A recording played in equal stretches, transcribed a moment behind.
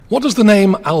What does the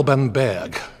name Alban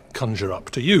Berg conjure up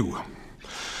to you?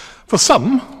 For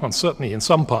some, and certainly in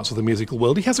some parts of the musical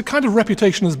world, he has a kind of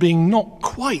reputation as being not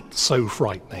quite so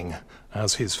frightening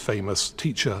as his famous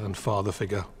teacher and father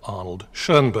figure, Arnold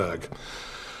Schoenberg.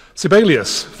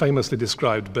 Sibelius famously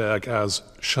described Berg as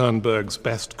Schoenberg's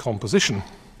best composition.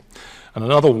 And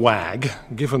another wag,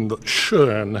 given that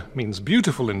schön means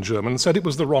beautiful in German, said it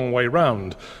was the wrong way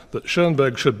round, that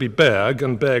Schoenberg should be Berg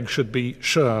and Berg should be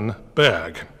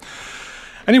Schönberg.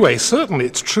 Anyway, certainly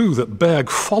it's true that Berg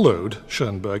followed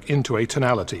Schoenberg into a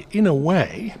tonality, in a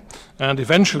way, and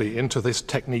eventually into this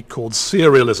technique called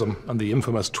serialism and the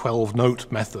infamous 12-note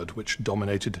method, which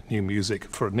dominated new music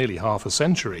for nearly half a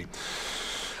century.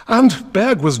 And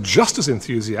Berg was just as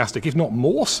enthusiastic, if not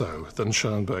more so, than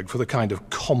Schoenberg for the kind of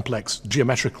complex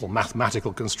geometrical,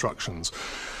 mathematical constructions.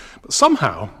 But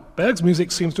somehow, Berg's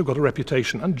music seems to have got a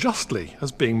reputation, and justly,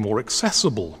 as being more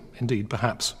accessible, indeed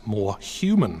perhaps more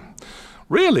human.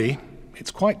 Really,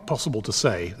 it's quite possible to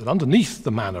say that underneath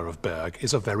the manner of Berg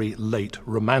is a very late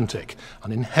romantic,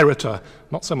 an inheritor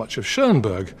not so much of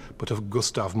Schoenberg, but of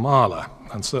Gustav Mahler.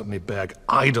 And certainly Berg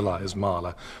idolized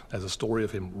Mahler. There's a story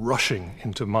of him rushing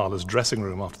into Mahler's dressing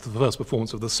room after the first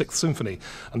performance of the Sixth Symphony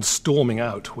and storming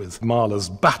out with Mahler's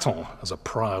baton as a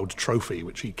proud trophy,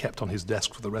 which he kept on his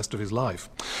desk for the rest of his life.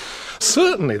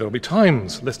 Certainly there will be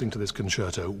times listening to this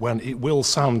concerto when it will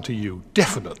sound to you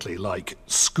definitely like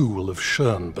School of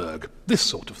Schoenberg, this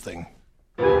sort of thing.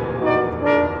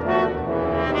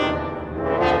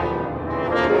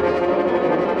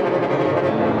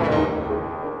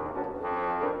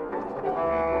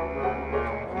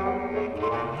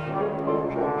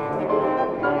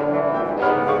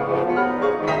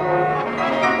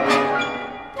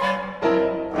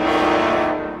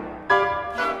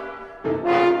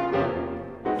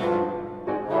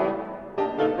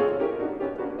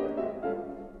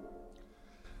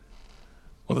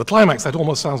 Well, the climax, that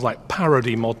almost sounds like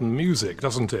parody modern music,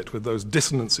 doesn't it? With those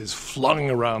dissonances flung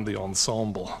around the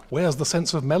ensemble. Where's the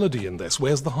sense of melody in this?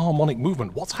 Where's the harmonic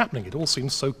movement? What's happening? It all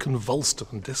seems so convulsed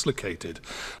and dislocated.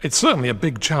 It's certainly a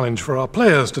big challenge for our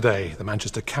players today. The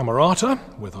Manchester Camerata,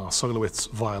 with our soloists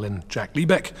violin Jack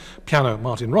Liebeck, piano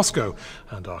Martin Roscoe,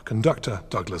 and our conductor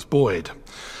Douglas Boyd.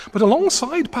 But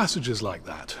alongside passages like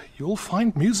that, you'll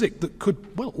find music that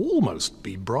could, well, almost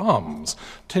be Brahms,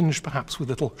 tinged perhaps with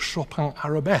little Chopin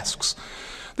arabesques.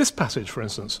 This passage, for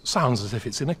instance, sounds as if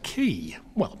it's in a key.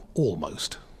 Well,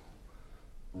 almost.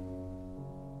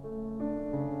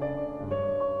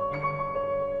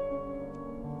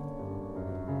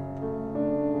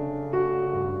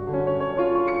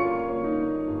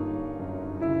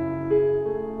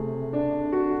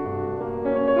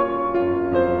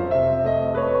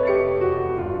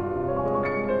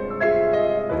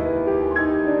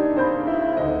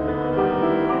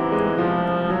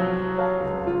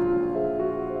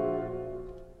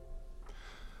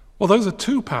 Well, those are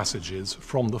two passages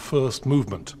from the first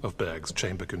movement of Berg's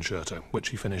Chamber Concerto, which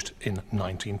he finished in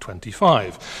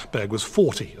 1925. Berg was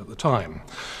 40 at the time.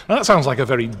 Now, that sounds like a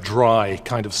very dry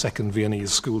kind of second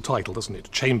Viennese school title, doesn't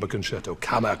it? Chamber Concerto,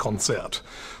 Kammer Konzert.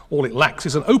 All it lacks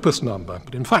is an opus number,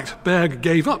 but in fact, Berg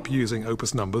gave up using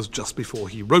opus numbers just before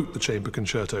he wrote the Chamber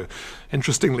Concerto,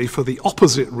 interestingly for the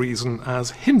opposite reason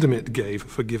as Hindemith gave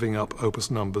for giving up opus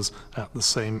numbers at the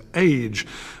same age.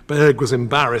 Berg was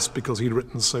embarrassed because he'd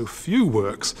written so few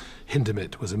works.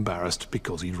 Hindemith was embarrassed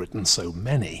because he'd written so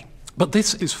many. But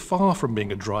this is far from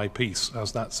being a dry piece,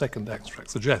 as that second extract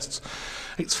suggests.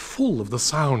 It's full of the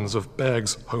sounds of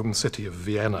Berg's home city of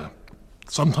Vienna.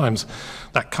 Sometimes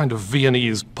that kind of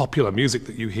Viennese popular music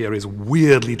that you hear is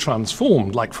weirdly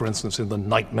transformed, like, for instance, in the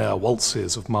nightmare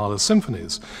waltzes of Mahler's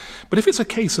symphonies. But if it's a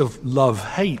case of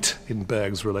love-hate in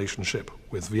Berg's relationship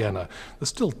with Vienna, there's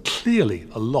still clearly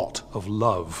a lot of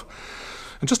love.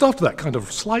 And just after that kind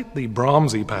of slightly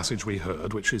Brahmsy passage we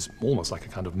heard, which is almost like a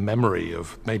kind of memory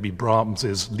of maybe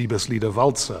Brahms's Liebeslieder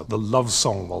Walzer, the love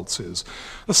song waltzes,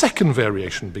 the second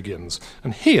variation begins.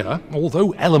 And here,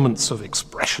 although elements of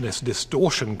expressionist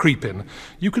distortion creep in,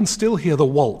 you can still hear the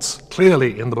waltz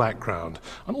clearly in the background,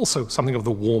 and also something of the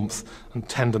warmth and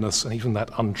tenderness and even that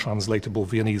untranslatable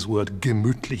Viennese word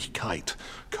Gemütlichkeit,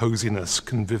 coziness,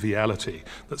 conviviality,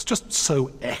 that's just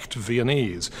so echt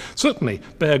Viennese. Certainly,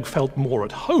 Berg felt more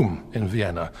at home in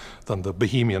Vienna than the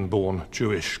Bohemian-born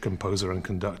Jewish composer and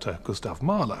conductor Gustav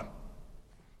Mahler.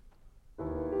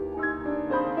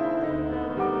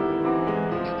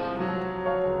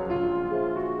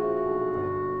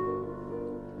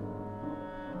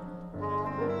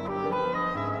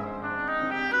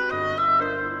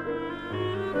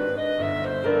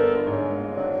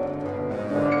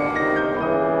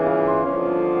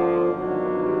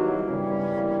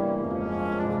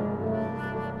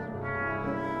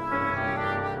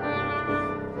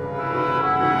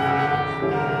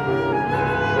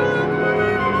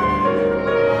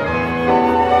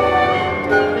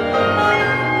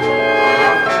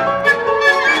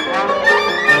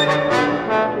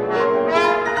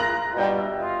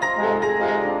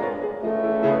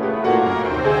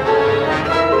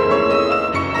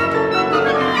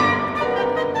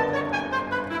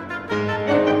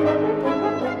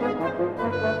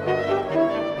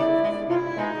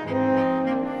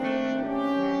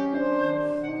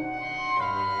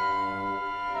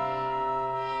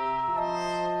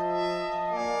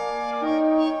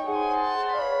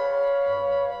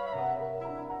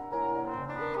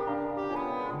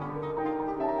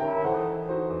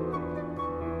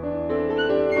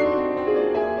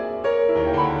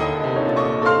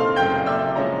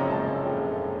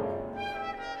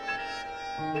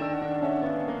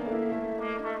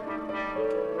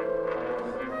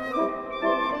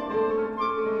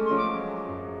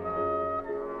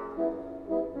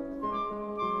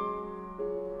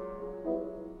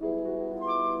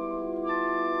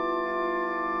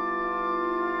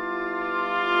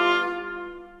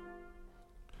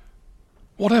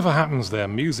 Whatever happens there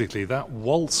musically, that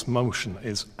waltz motion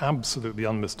is absolutely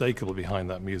unmistakable behind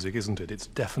that music, isn't it? It's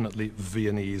definitely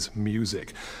Viennese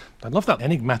music. I love that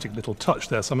enigmatic little touch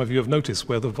there some of you have noticed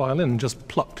where the violin just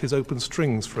plucked his open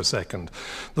strings for a second.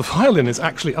 The violin is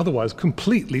actually otherwise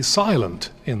completely silent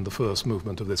in the first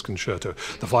movement of this concerto.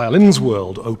 The violin's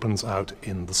world opens out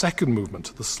in the second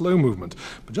movement, the slow movement.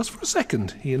 But just for a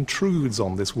second, he intrudes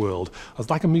on this world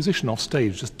as like a musician off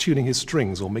stage, just tuning his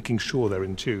strings or making sure they're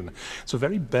in tune. It's a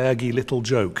very Bergy little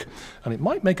joke, and it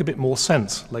might make a bit more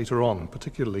sense later on,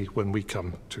 particularly when we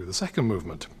come to the second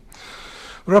movement.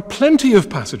 There are plenty of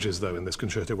passages, though, in this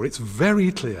concerto where it's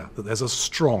very clear that there's a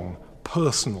strong,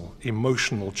 personal,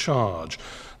 emotional charge.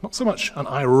 Not so much an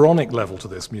ironic level to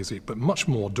this music, but much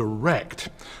more direct.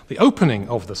 The opening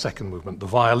of the second movement, the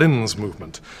violin's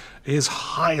movement, is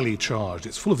highly charged.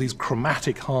 It's full of these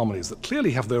chromatic harmonies that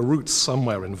clearly have their roots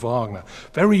somewhere in Wagner.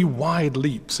 Very wide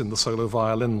leaps in the solo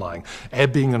violin line,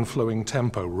 ebbing and flowing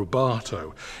tempo,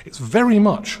 rubato. It's very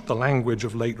much the language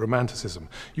of late Romanticism.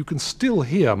 You can still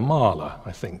hear Mahler,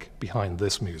 I think, behind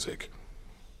this music.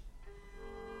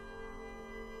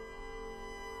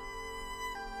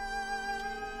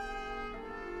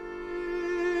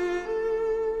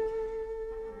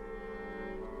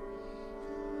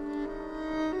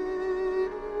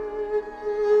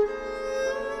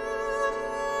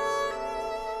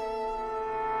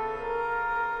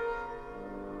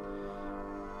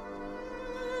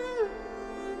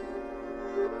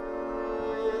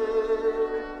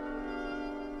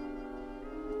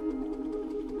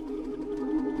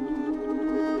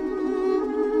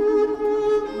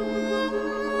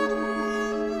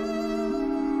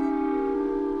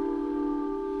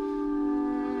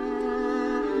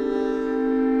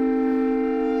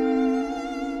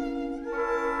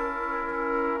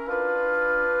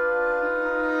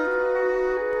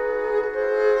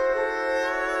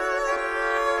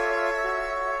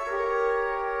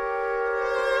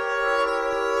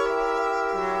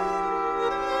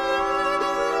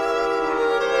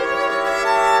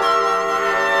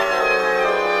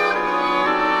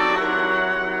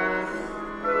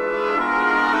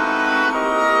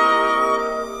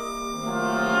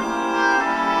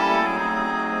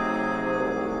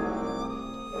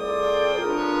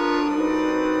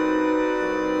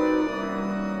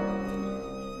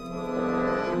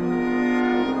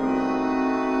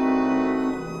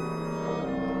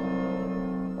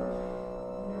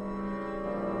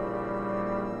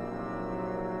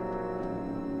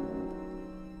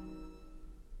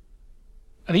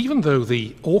 And even though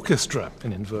the orchestra,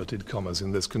 in inverted commas,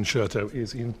 in this concerto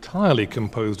is entirely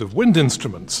composed of wind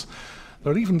instruments,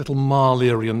 there are even little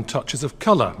Mahlerian touches of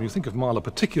colour. You think of Mahler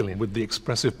particularly with the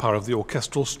expressive power of the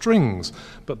orchestral strings,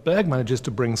 but Berg manages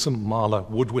to bring some Mahler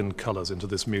woodwind colours into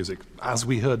this music, as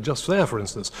we heard just there, for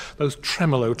instance, those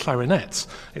tremolo clarinets.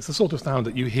 It's the sort of sound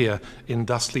that you hear in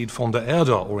Das Lied von der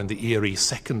Erde or in the eerie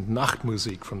second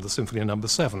Nachtmusik from the Symphony No.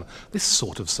 7, this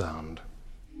sort of sound.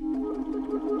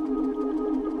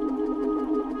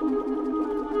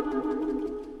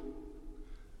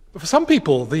 But for some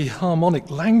people, the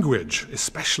harmonic language,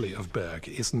 especially of Berg,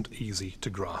 isn't easy to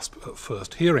grasp at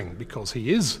first hearing because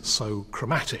he is so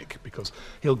chromatic, because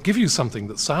he'll give you something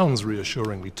that sounds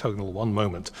reassuringly tonal one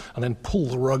moment and then pull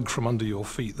the rug from under your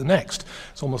feet the next.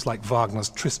 It's almost like Wagner's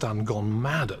Tristan gone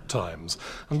mad at times.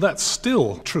 And that's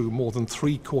still true more than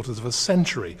 3/4 of a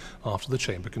century after the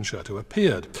chamber concerto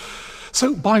appeared.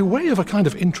 So by way of a kind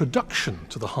of introduction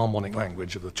to the harmonic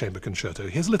language of the chamber concerto,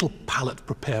 here's a little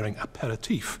palate-preparing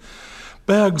aperitif.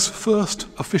 Berg's first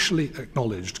officially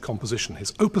acknowledged composition,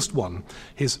 his Opus 1,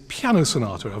 his piano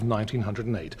sonata of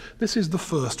 1908. This is the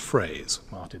first phrase,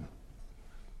 Martin.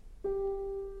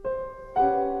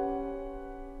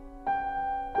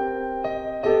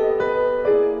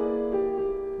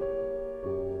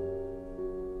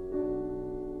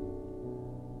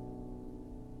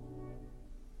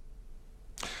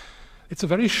 It's a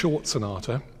very short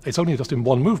sonata. It's only just in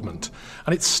one movement.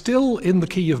 And it's still in the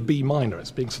key of B minor.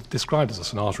 It's being described as a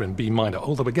sonata in B minor,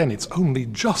 although again, it's only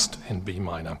just in B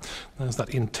minor. There's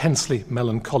that intensely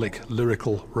melancholic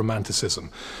lyrical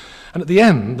romanticism. And at the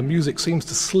end, the music seems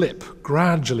to slip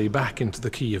gradually back into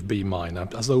the key of B minor,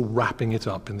 as though wrapping it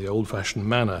up in the old-fashioned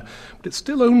manner. But it's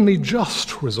still only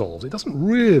just resolved. It doesn't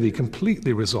really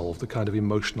completely resolve the kind of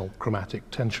emotional chromatic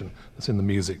tension that's in the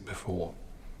music before.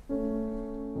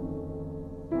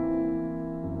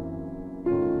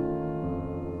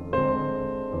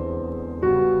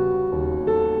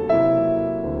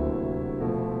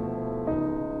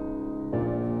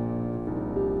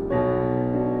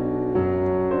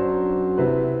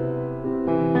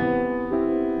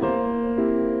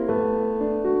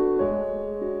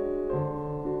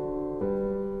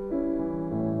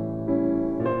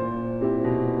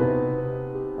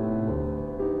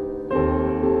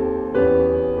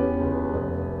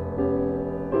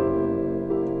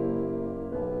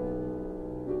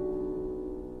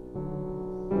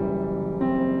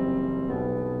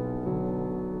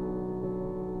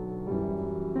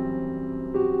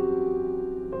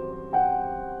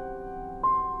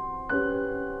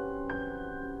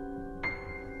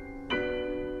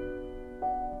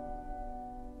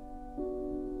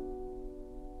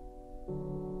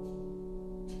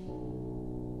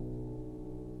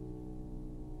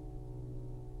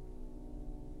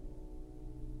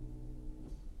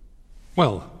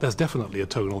 Well, there's definitely a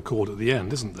tonal chord at the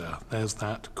end, isn't there? There's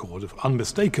that chord of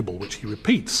unmistakable, which he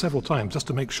repeats several times just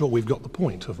to make sure we've got the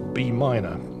point of B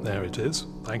minor. There it is.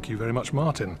 Thank you very much,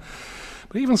 Martin.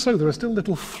 But even so, there are still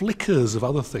little flickers of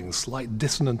other things, slight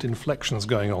dissonant inflections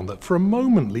going on that for a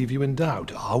moment leave you in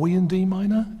doubt. Are we in D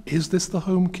minor? Is this the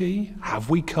home key? Have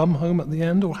we come home at the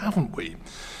end, or haven't we?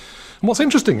 And what's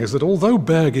interesting is that although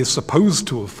Berg is supposed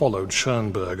to have followed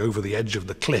Schoenberg over the edge of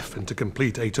the cliff into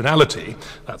complete atonality,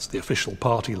 that's the official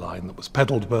party line that was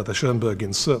peddled by the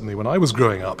Schoenbergians certainly when I was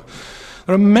growing up,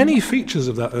 there are many features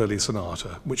of that early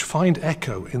sonata which find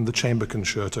echo in the chamber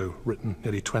concerto written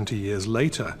nearly 20 years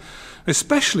later,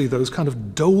 especially those kind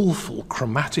of doleful,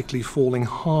 chromatically falling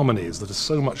harmonies that are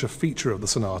so much a feature of the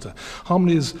sonata.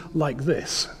 Harmonies like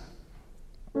this.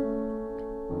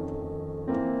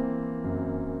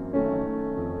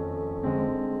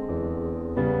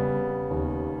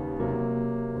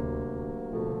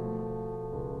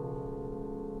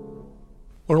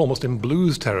 We're almost in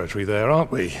blues territory there, aren't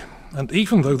we? And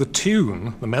even though the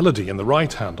tune, the melody in the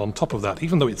right hand on top of that,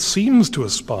 even though it seems to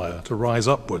aspire to rise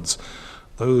upwards,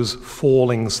 those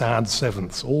falling sad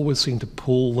sevenths always seem to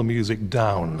pull the music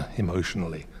down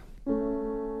emotionally.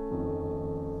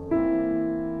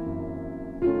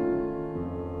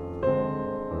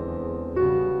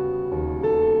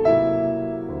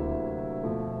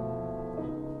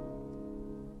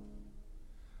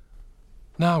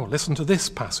 Now, listen to this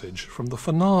passage from the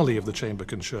finale of the chamber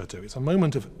concerto. It's a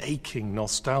moment of aching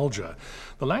nostalgia.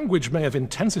 The language may have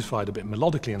intensified a bit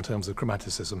melodically in terms of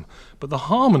chromaticism, but the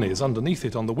harmonies underneath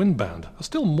it on the wind band are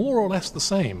still more or less the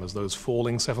same as those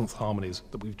falling seventh harmonies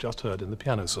that we've just heard in the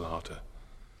piano sonata.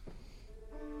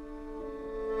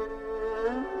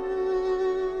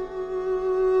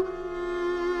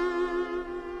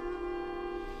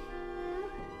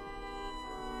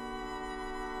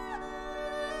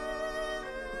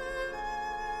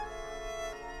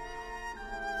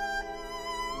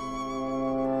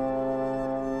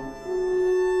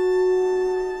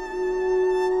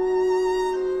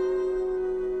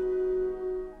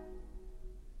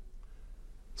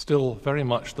 Still very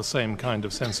much the same kind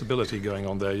of sensibility going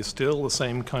on there. Still the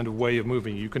same kind of way of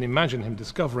moving. You can imagine him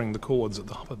discovering the chords at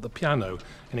the piano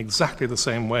in exactly the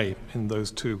same way in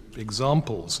those two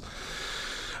examples.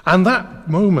 And that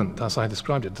moment, as I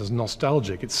described it, as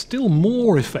nostalgic, it's still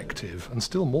more effective and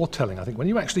still more telling, I think, when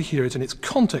you actually hear it in its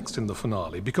context in the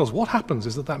finale, because what happens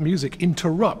is that music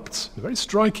interrupts in a very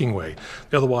striking way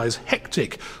the otherwise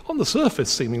hectic, on the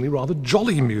surface seemingly rather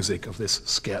jolly music of this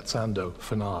scherzando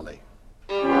finale.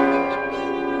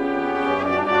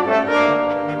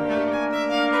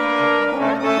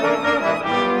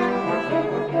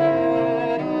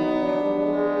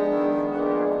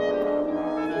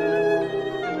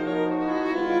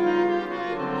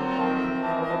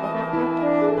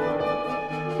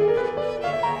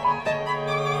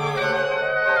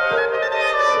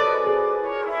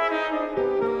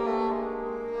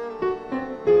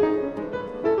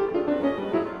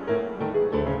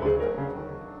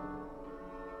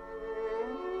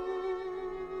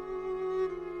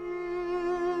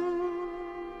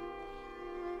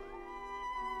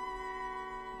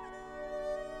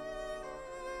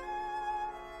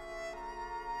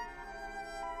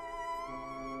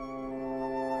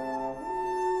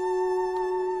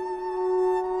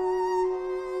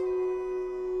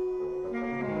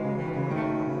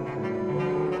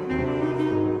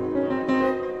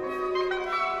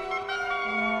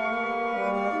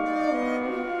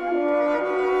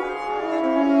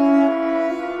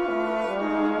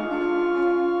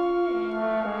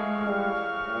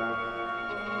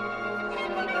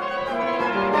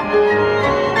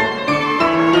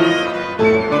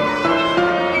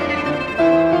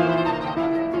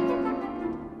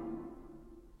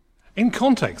 In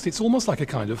context, it's almost like a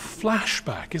kind of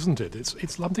flashback, isn't it?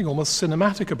 It's something almost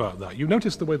cinematic about that. You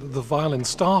notice the way that the violin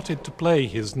started to play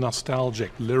his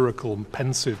nostalgic, lyrical,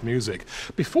 pensive music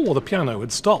before the piano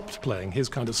had stopped playing his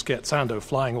kind of scherzando,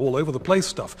 flying all over the place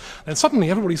stuff. And suddenly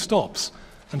everybody stops,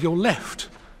 and you're left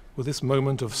with this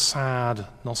moment of sad,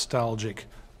 nostalgic,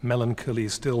 melancholy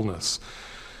stillness.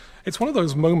 It's one of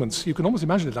those moments, you can almost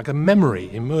imagine it like a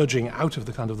memory emerging out of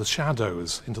the kind of the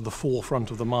shadows into the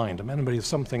forefront of the mind. A memory of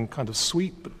something kind of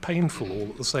sweet but painful all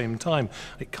at the same time.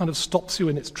 It kind of stops you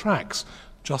in its tracks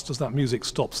just as that music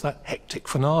stops, that hectic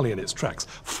finale in its tracks,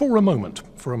 for a moment.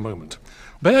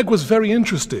 Berg was very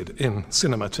interested in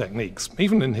cinema techniques.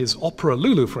 Even in his opera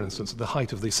Lulu, for instance, at the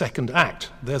height of the second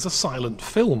act, there's a silent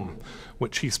film,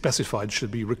 which he specified should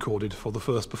be recorded for the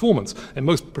first performance. In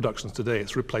most productions today,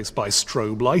 it's replaced by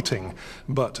strobe lighting,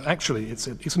 but actually it's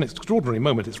an extraordinary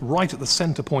moment. It's right at the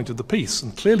center point of the piece,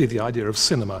 and clearly the idea of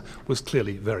cinema was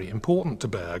clearly very important to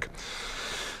Berg.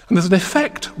 And there's an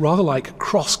effect rather like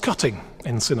cross-cutting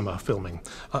in cinema filming.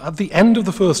 At the end of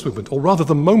the first movement, or rather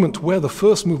the moment where the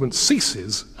first movement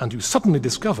ceases, and you suddenly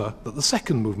discover that the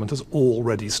second movement has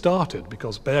already started,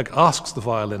 because Berg asks the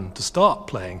violin to start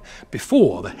playing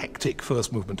before the hectic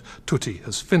first movement, tutti,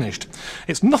 has finished.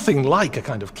 It's nothing like a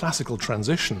kind of classical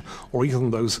transition, or even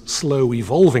those slow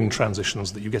evolving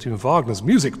transitions that you get in Wagner's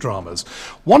music dramas.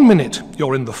 1 minute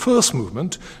you're in the first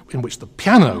movement, in which the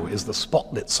piano is the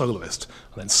spotlit soloist,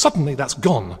 and then suddenly that's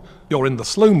gone. You're in the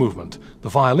slow movement, the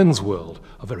violin's world,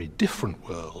 a very different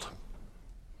world.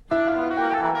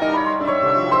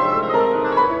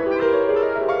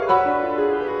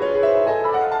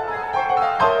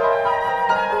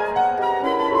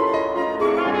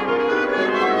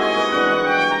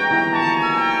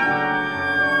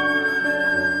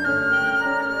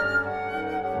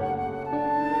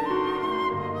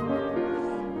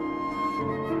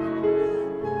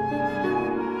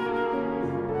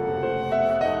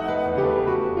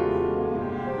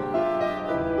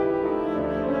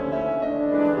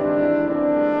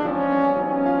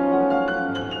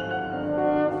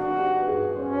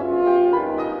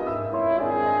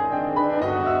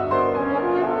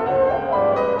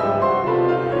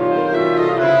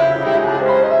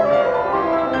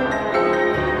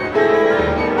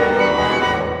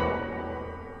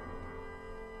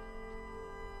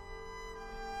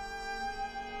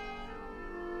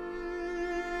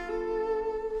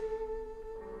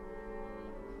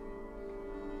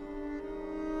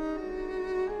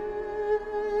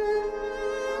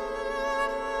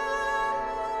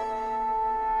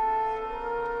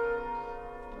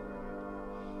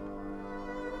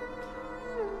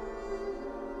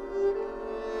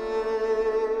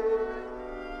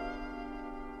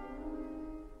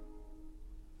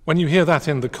 When you hear that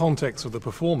in the context of the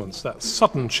performance, that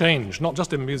sudden change, not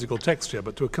just in musical texture,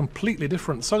 but to a completely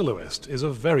different soloist, is a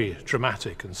very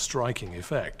dramatic and striking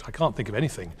effect. I can't think of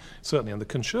anything, certainly in the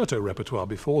concerto repertoire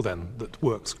before then, that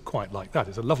works quite like that.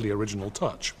 It's a lovely original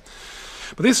touch.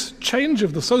 But this change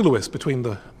of the soloist between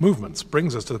the movements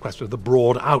brings us to the question of the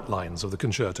broad outlines of the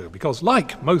concerto, because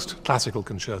like most classical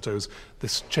concertos,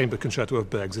 this chamber concerto of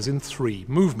Berg's is in 3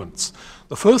 movements.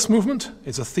 The first movement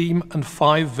is a theme and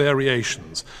 5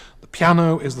 variations. The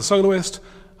piano is the soloist,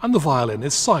 and the violin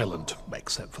is silent,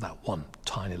 except for that one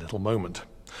tiny little moment.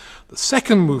 The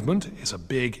second movement is a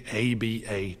big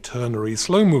ABA ternary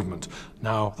slow movement.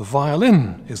 Now the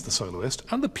violin is the soloist,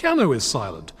 and the piano is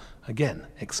silent, again,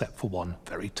 except for one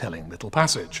very telling little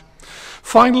passage.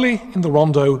 Finally, in the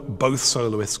rondo, both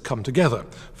soloists come together,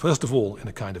 first of all in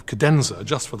a kind of cadenza,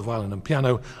 just for the violin and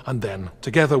piano, and then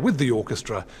together with the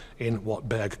orchestra in what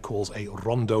Berg calls a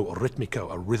rondo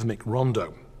ritmico, a rhythmic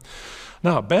rondo.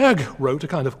 Now, Berg wrote a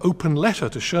kind of open letter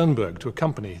to Schoenberg to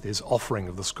accompany his offering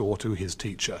of the score to his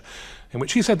teacher, in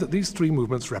which he said that these 3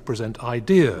 movements represent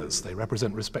ideas. They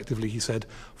represent, respectively, he said,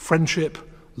 friendship,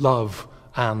 love,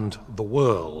 and the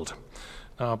world.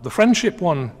 Now, the friendship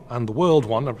one and the world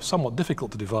one are somewhat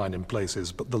difficult to define in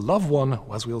places, but the love one,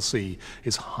 as we'll see,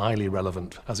 is highly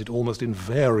relevant, as it almost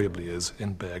invariably is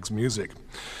in Berg's music.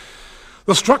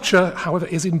 The structure, however,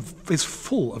 is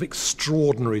full of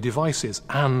extraordinary devices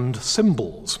and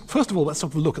symbols. First of all, let's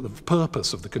have a look at the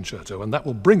purpose of the concerto, and that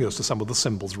will bring us to some of the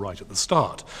symbols right at the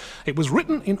start. It was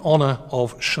written in honor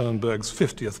of Schoenberg's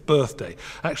 50th birthday.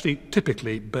 Actually,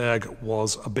 typically, Berg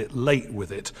was a bit late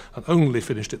with it and only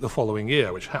finished it the following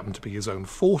year, which happened to be his own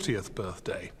 40th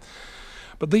birthday.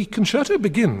 But the concerto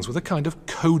begins with a kind of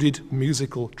coded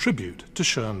musical tribute to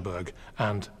Schoenberg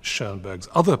and Schoenberg's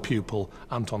other pupil,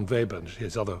 Anton Weber,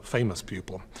 his other famous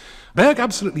pupil. Berg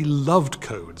absolutely loved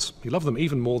codes. He loved them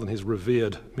even more than his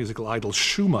revered musical idol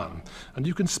Schumann. And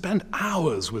you can spend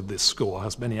hours with this score,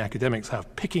 as many academics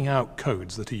have, picking out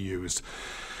codes that he used.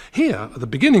 Here, at the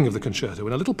beginning of the concerto,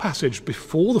 in a little passage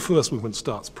before the first movement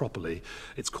starts properly,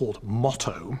 it's called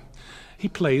Motto. He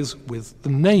plays with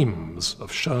the names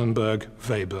of Schoenberg,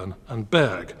 Webern, and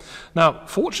Berg. Now,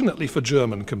 fortunately for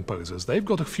German composers, they've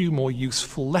got a few more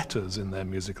useful letters in their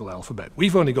musical alphabet.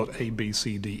 We've only got A, B,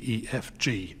 C, D, E, F,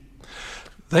 G.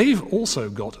 They've also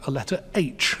got a letter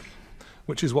H,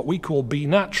 which is what we call B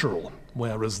natural.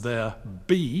 whereas their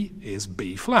B is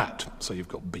B flat, so you've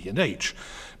got B and H.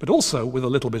 But also, with a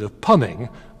little bit of punning,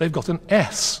 they've got an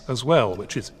S as well,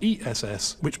 which is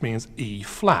ESS, which means E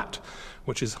flat,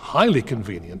 which is highly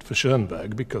convenient for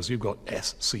Schoenberg because you've got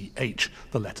SCH,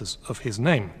 the letters of his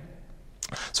name.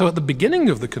 So at the beginning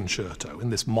of the concerto, in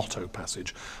this motto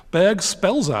passage, Berg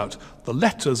spells out the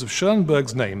letters of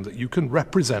Schoenberg's name that you can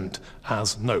represent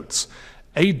as notes.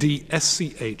 A, D, S,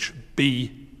 C, H,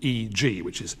 B, E, G,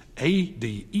 which is A,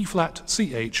 D, E flat,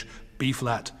 C, H, B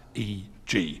flat, E,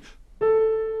 G.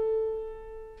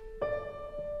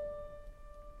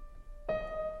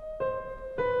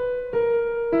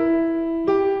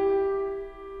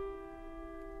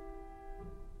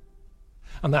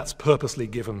 And that's purposely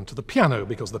given to the piano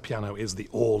because the piano is the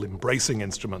all-embracing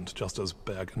instrument, just as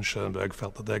Berg and Schoenberg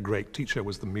felt that their great teacher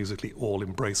was the musically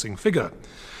all-embracing figure.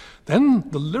 Then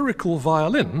the lyrical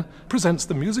violin presents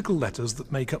the musical letters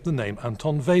that make up the name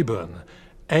Anton Webern.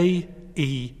 A,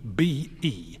 E, B,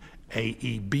 E. A,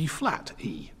 E, B flat,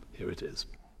 E. Here it is.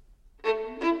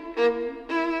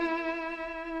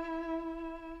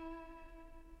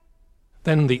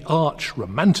 Then the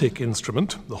arch-romantic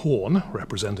instrument, the horn,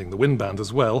 representing the wind band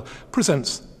as well,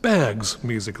 presents Berg's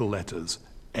musical letters,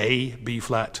 A, B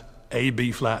flat,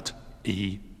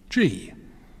 E, G.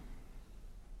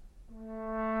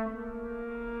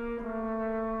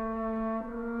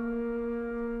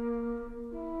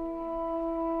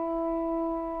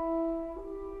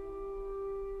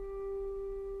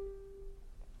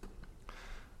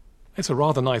 It's a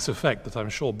rather nice effect that I'm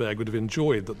sure Berg would have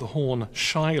enjoyed, that the horn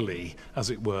shyly,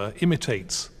 as it were,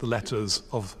 imitates the letters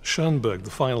of Schoenberg, the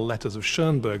final letters of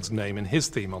Schoenberg's name in his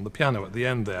theme on the piano at the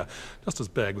end there, just as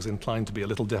Berg was inclined to be a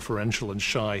little deferential and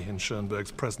shy in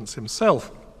Schoenberg's presence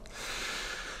himself.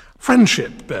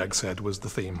 Friendship, Berg said, was the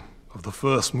theme of the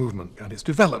first movement, and it's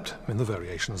developed in the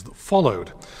variations that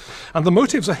followed. And the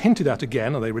motives are hinted at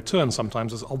again, and they return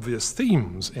sometimes as obvious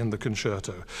themes in the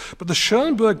concerto. But the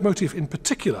Schoenberg motif in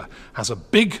particular has a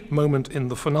big moment in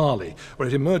the finale, where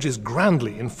it emerges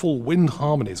grandly in full wind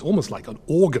harmonies, almost like an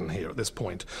organ here at this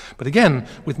point, but again,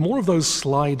 with more of those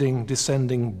sliding,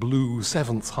 descending blue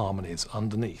seventh harmonies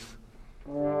underneath.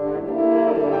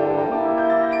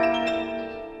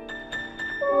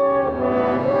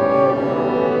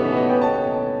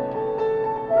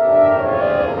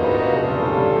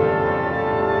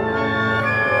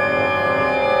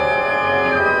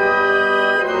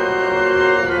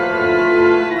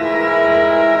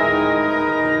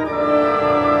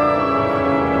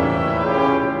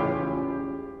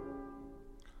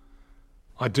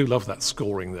 I do love that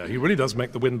scoring there. He really does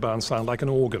make the wind band sound like an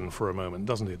organ for a moment,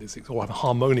 doesn't it? Or a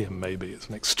harmonium, maybe. It's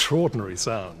an extraordinary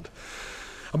sound.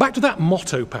 And back to that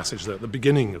motto passage there at the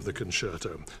beginning of the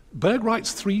concerto. Berg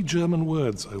writes 3 German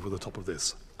words over the top of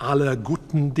this. Alle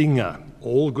guten Dinge,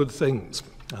 all good things.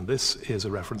 And this is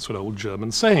a reference to an old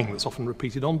German saying that's often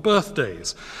repeated on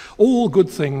birthdays. All good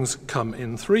things come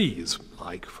in threes,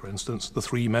 like, for instance, the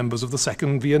 3 members of the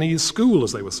Second Viennese School,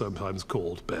 as they were sometimes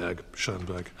called, Berg,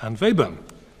 Schoenberg, and Webern.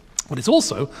 But it's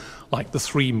also like the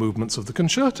 3 movements of the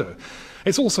concerto.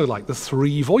 It's also like the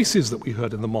 3 voices that we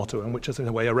heard in the motto, and which, in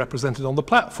a way, are represented on the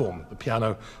platform, the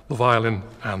piano, the violin,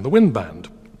 and the wind band.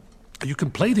 You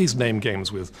can play these name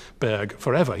games with Berg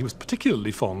forever. He was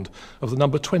particularly fond of the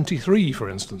number 23, for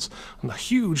instance, and the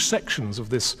huge sections of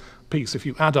this piece, if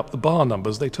you add up the bar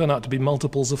numbers, they turn out to be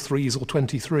multiples of 3s or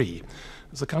 23.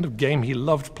 It's the kind of game he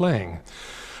loved playing.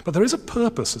 But there is a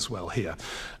purpose as well here.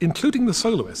 Including the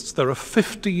soloists, there are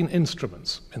 15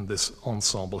 instruments in this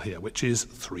ensemble here, which is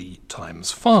 3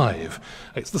 times 5.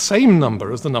 It's the same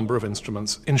number as the number of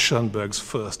instruments in Schoenberg's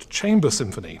First Chamber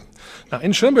Symphony. Now,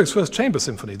 in Schoenberg's First Chamber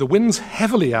Symphony, the winds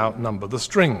heavily outnumber the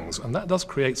strings, and that does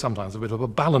create sometimes a bit of a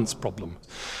balance problem.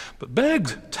 But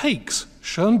Berg takes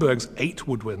Schoenberg's 8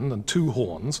 woodwind and 2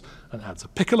 horns and adds a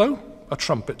piccolo, a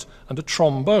trumpet, and a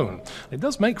trombone. It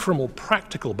does make for a more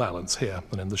practical balance here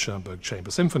than in the Schoenberg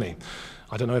Chamber Symphony.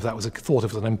 I don't know if that was thought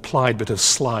of as an implied bit of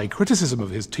sly criticism of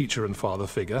his teacher and father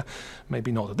figure.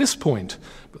 Maybe not at this point,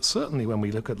 but certainly when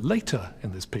we look at later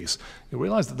in this piece, you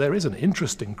realize that there is an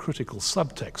interesting critical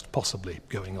subtext possibly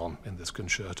going on in this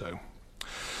concerto.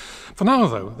 For now,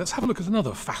 though, let's have a look at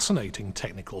another fascinating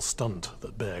technical stunt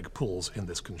that Berg pulls in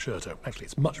this concerto. Actually,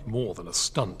 it's much more than a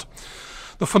stunt.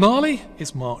 The finale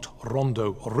is marked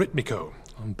rondo ritmico,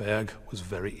 and Berg was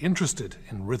very interested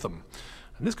in rhythm.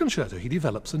 In this concerto, he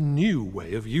develops a new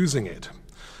way of using it.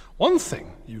 One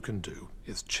thing you can do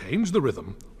is change the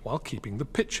rhythm while keeping the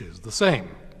pitches the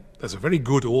same. There's a very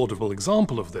good audible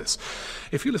example of this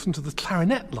if you listen to the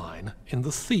clarinet line in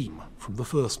the theme from the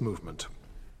first movement.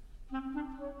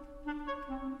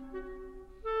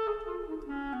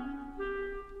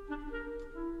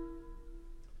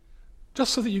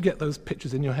 Just so that you get those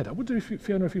pictures in your head. I wonder if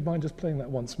Fiona, if you'd mind just playing that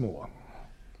once more.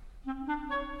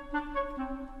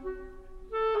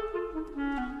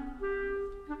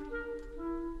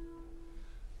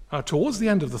 Towards the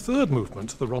end of the third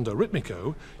movement, the rondo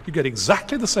ritmico, you get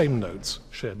exactly the same notes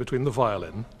shared between the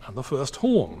violin and the first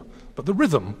horn, but the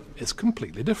rhythm is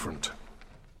completely different.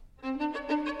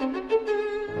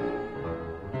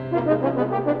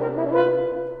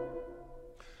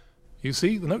 You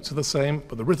see, the notes are the same,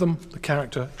 but the rhythm, the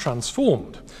character,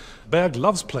 transformed. Berg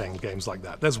loves playing games like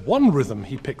that. There's one rhythm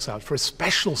he picks out for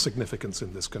special significance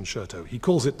in this concerto. He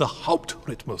calls it the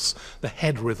Hauptrhythmus, the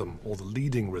head rhythm, or the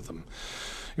leading rhythm.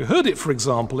 You heard it, for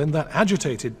example, in that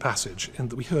agitated passage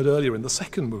that we heard earlier in the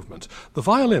second movement. The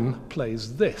violin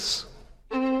plays this.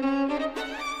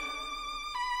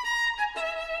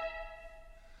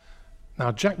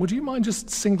 Now, Jack, would you mind just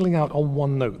singling out on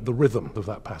one note the rhythm of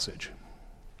that passage?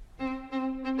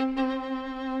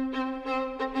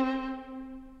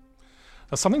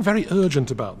 There's something very urgent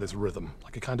about this rhythm,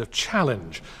 like a kind of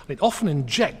challenge. It often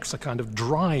injects a kind of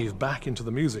drive back into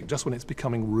the music just when it's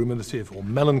becoming ruminative or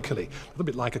melancholy, a little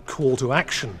bit like a call to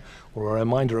action or a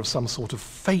reminder of some sort of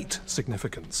fate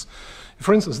significance.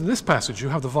 For instance, in this passage, you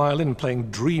have the violin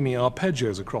playing dreamy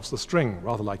arpeggios across the string,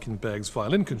 rather like in Berg's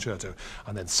violin concerto,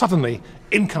 and then suddenly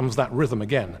in comes that rhythm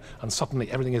again, and suddenly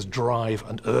everything is drive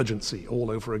and urgency all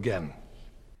over again.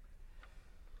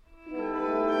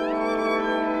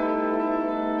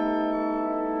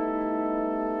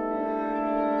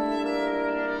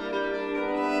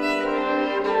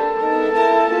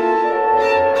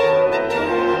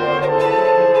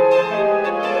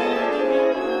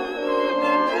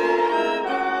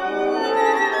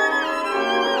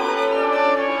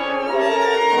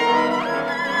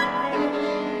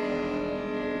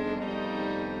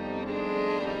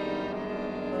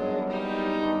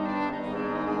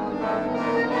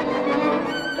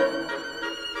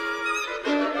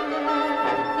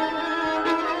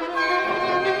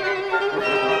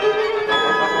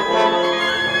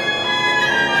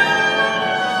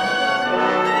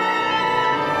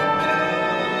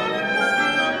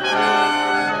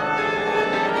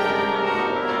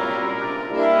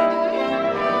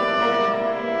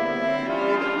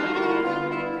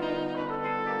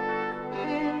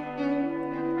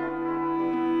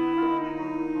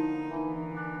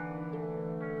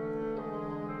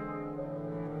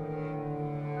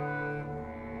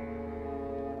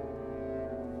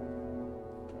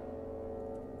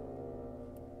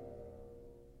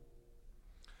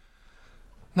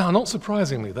 Now, not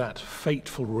surprisingly, that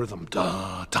fateful rhythm,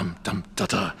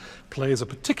 da-dum-dum-da-da, plays a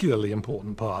particularly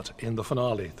important part in the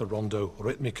finale, the rondo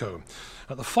ritmico.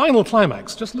 At the final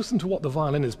climax, just listen to what the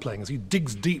violin is playing as he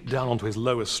digs deep down onto his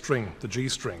lowest string, the G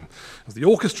string. As the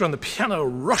orchestra and the piano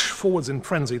rush forwards in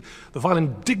frenzy, the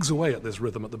violin digs away at this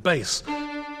rhythm at the bass.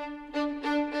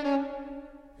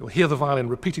 You'll hear the violin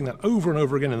repeating that over and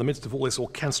over again in the midst of all this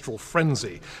orchestral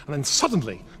frenzy. And then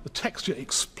suddenly, the texture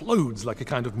explodes like a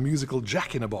kind of musical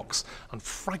jack-in-a-box, and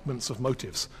fragments of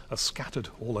motifs are scattered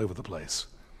all over the place.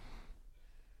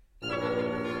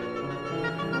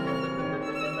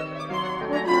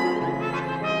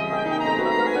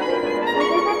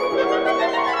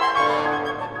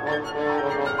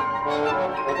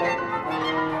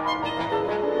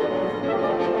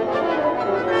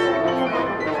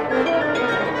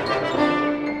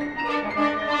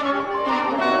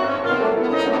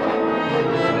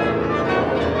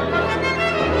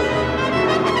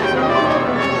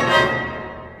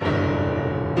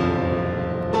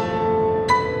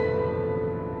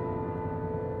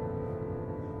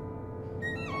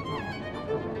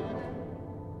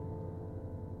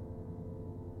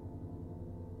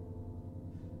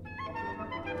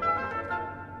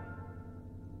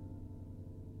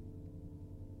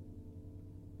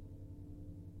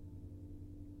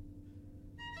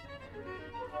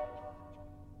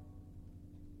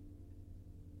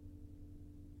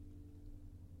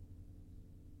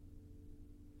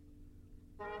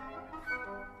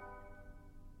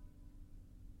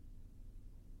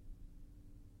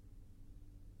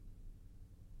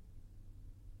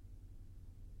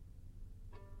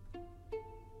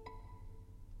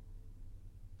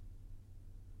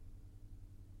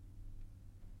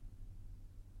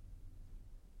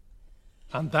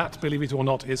 And that, believe it or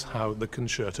not, is how the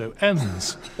concerto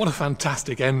ends. What a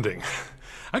fantastic ending.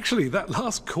 Actually, that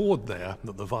last chord there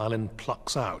that the violin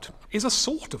plucks out is a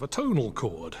sort of a tonal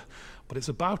chord, but it's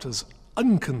about as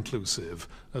unconclusive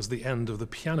as the end of the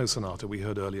piano sonata we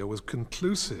heard earlier was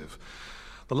conclusive.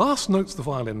 The last notes the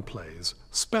violin plays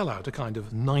spell out a kind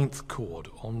of ninth chord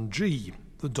on G,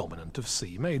 the dominant of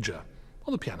C major.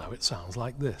 On the piano it sounds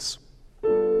like this.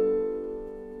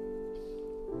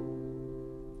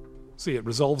 See, it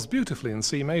resolves beautifully in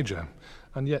C major,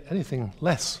 and yet anything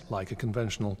less like a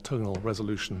conventional tonal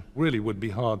resolution really would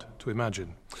be hard to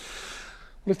imagine.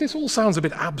 Well, if this all sounds a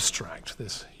bit abstract,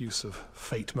 this use of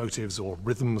fate motives or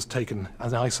rhythms taken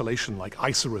as isolation like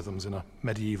isorhythms in a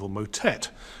medieval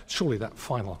motet, surely that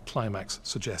final climax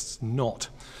suggests not.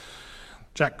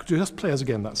 Jack, could you just play us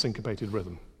again that syncopated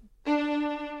rhythm?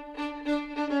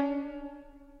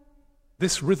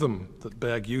 This rhythm that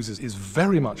Berg uses is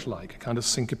very much like a kind of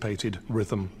syncopated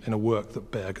rhythm in a work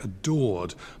that Berg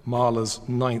adored, Mahler's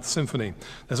Ninth Symphony.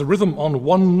 There's a rhythm on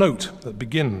one note that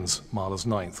begins Mahler's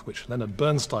Ninth, which Leonard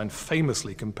Bernstein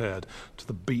famously compared to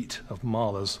the beat of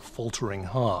Mahler's faltering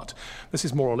heart. This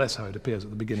is more or less how it appears at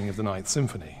the beginning of the Ninth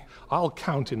Symphony. I'll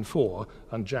count in 4,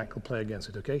 and Jack will play against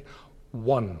it, okay?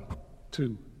 1,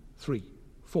 2, 3,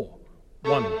 4.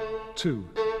 1, 2,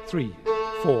 3,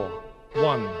 4.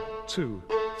 1, 2,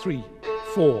 3,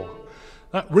 4.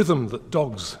 That rhythm that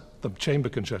dogs the chamber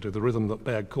concerto, the rhythm that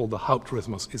Berg called the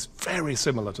Hauptrhythmus, is very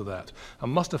similar to that,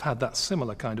 and must have had that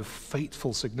similar kind of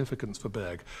fateful significance for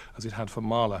Berg as it had for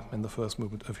Mahler in the first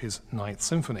movement of his Ninth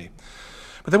Symphony.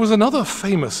 But there was another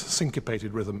famous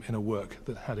syncopated rhythm in a work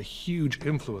that had a huge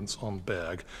influence on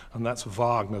Berg, and that's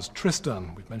Wagner's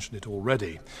Tristan. We've mentioned it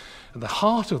already. At the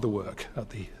heart of the work,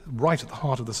 right at the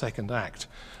heart of the second act,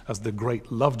 as the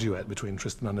great love duet between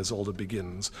Tristan and Isolde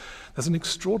begins, there's an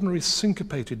extraordinary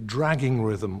syncopated dragging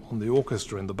rhythm on the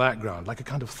orchestra in the background, like a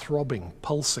kind of throbbing,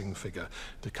 pulsing figure.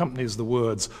 It accompanies the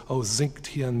words, "O sinkt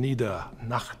hier nieder,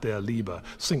 Nacht der Liebe,"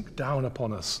 sink down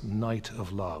upon us, night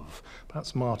of love.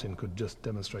 Perhaps Martin could just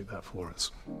demonstrate that for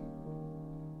us.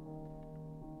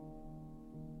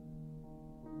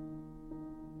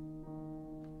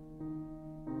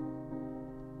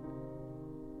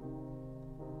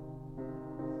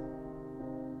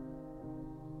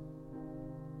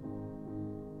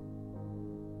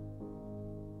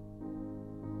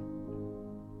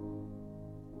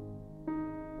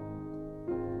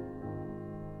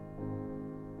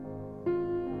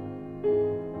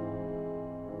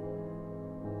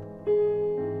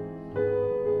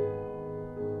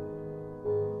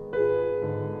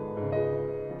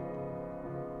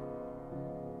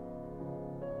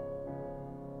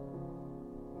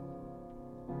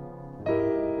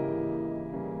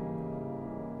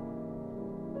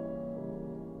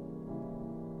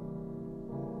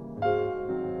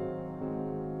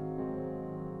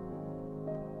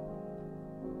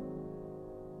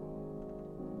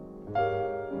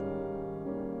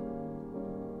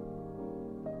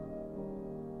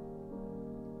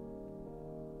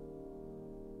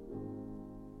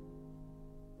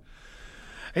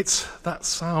 It's that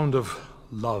sound of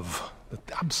love, the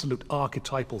absolute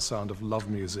archetypal sound of love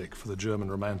music for the German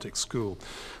Romantic school.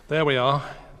 There we are,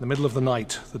 in the middle of the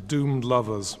night, the doomed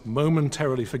lovers,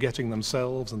 momentarily forgetting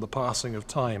themselves and the passing of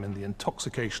time in the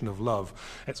intoxication of love.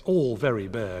 It's all very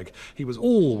Berg. He was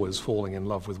always falling in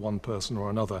love with one person or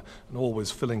another, and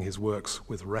always filling his works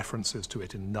with references to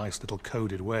it in nice little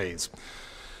coded ways.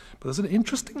 But there's an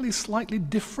interestingly slightly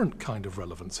different kind of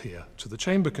relevance here to the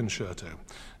chamber concerto.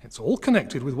 It's all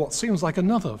connected with what seems like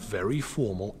another very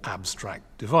formal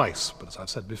abstract device. But as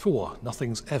I've said before,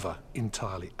 nothing's ever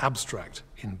entirely abstract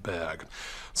in Berg.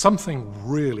 Something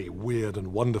really weird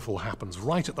and wonderful happens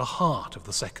right at the heart of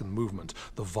the second movement,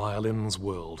 the violin's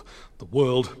world. The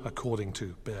world, according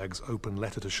to Berg's open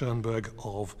letter to Schoenberg,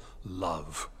 of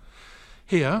love.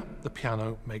 Here, the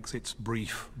piano makes its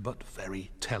brief but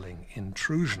very telling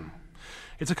intrusion.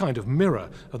 It's a kind of mirror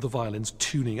of the violin's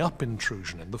tuning up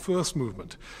intrusion in the first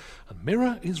movement. And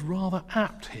mirror is rather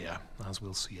apt here, as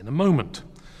we'll see in a moment.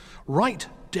 Right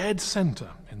dead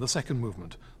center in the second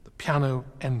movement, the piano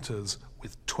enters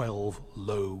with 12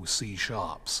 low C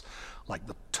sharps, like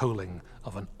the tolling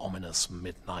of an ominous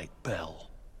midnight bell.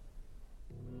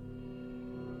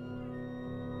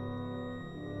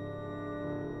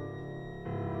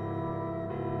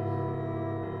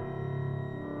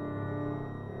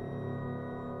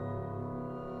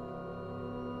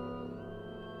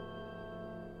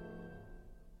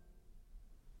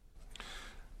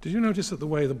 Did you notice that the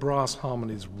way the brass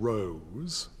harmonies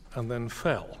rose and then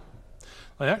fell?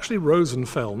 They actually rose and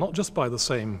fell not just by the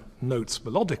same notes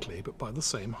melodically, but by the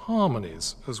same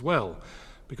harmonies as well,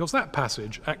 because that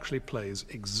passage actually plays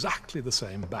exactly the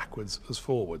same backwards as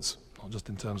forwards, not just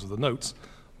in terms of the notes,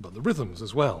 but the rhythms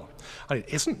as well. And it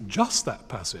isn't just that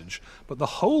passage, but the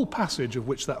whole passage of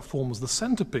which that forms the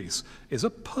centerpiece is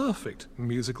a perfect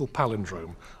musical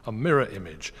palindrome, a mirror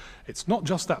image. It's not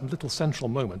just that little central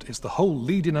moment, it's the whole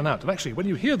lead in and out. And actually, when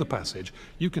you hear the passage,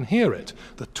 you can hear it.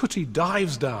 The tutti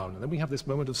dives down, and then we have this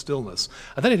moment of stillness,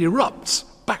 and then it erupts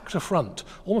back to front,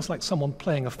 almost like someone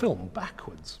playing a film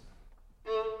backwards.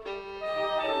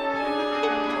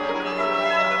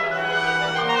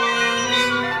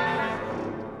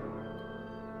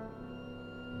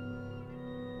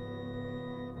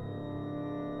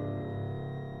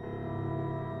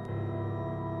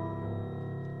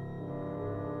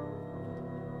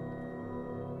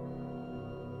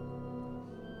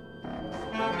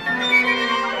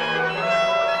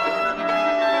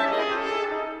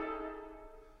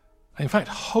 In fact,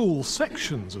 whole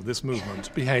sections of this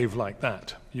movement behave like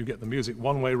that. You get the music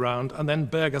one way round, and then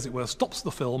Berg, as it were, stops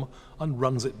the film and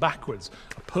runs it backwards.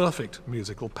 A perfect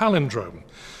musical palindrome.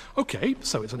 Okay,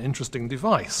 so it's an interesting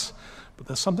device. But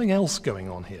there's something else going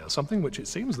on here, something which it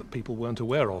seems that people weren't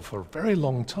aware of for a very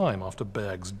long time after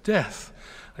Berg's death.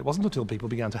 It wasn't until people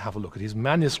began to have a look at his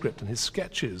manuscript and his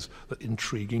sketches that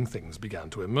intriguing things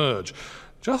began to emerge.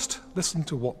 Just listen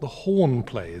to what the horn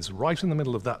plays right in the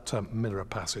middle of that mirror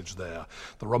passage there.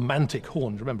 The romantic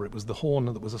horn. Remember, it was the horn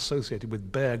that was associated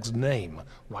with Berg's name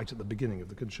right at the beginning of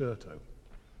the concerto.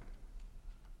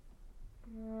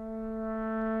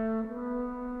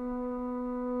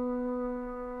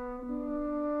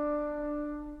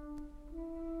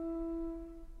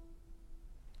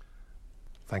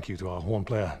 Thank you to our horn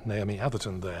player, Naomi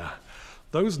Atherton, there.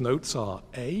 Those notes are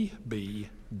A, B,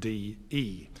 D,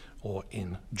 E, or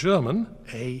in German,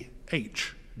 A,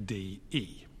 H, D,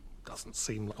 E. Doesn't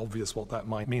seem obvious what that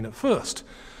might mean at first.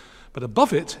 But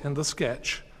above it, in the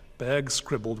sketch, Berg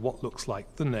scribbled what looks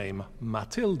like the name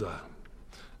Matilda.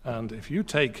 And if you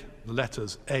take the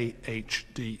letters A, H,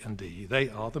 D, and D, they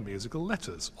are the musical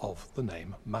letters of the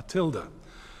name Matilda.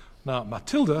 Now,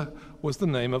 Matilda was the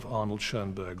name of Arnold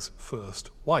Schoenberg's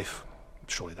first wife.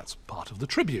 Surely that's part of the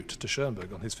tribute to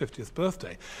Schoenberg on his 50th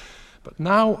birthday. But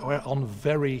now we're on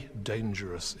very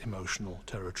dangerous emotional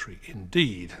territory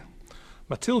indeed.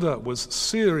 Matilda was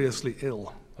seriously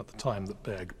ill at the time that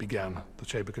Berg began the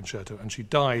Chamber Concerto, and she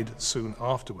died soon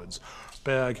afterwards.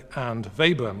 Berg and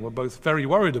Webern were both very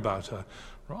worried about her,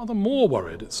 rather more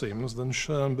worried, it seems, than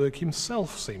Schoenberg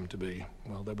himself seemed to be.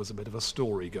 Well, there was a bit of a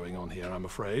story going on here, I'm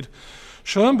afraid.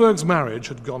 Schoenberg's marriage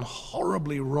had gone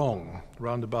horribly wrong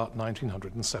around about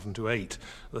 1907-8,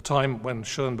 the time when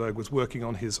Schoenberg was working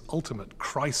on his ultimate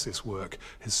crisis work,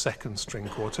 his second string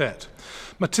quartet.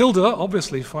 Matilda,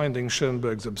 obviously finding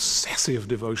Schoenberg's obsessive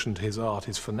devotion to his art,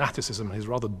 his fanaticism, and his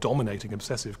rather dominating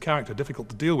obsessive character difficult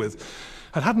to deal with,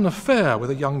 had an affair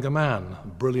with a younger man, a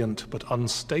brilliant but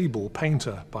unstable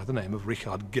painter by the name of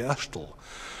Richard Gerstl.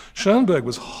 Schoenberg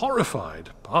was horrified,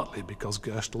 partly because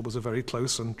Gerstl was a very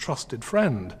close and trusted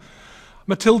friend.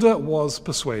 Matilda was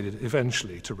persuaded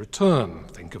eventually to return.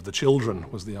 Think of the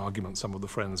children, was the argument some of the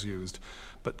friends used.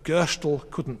 But Gerstl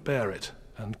couldn't bear it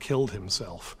and killed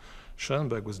himself.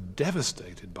 Schoenberg was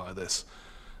devastated by this.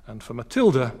 And for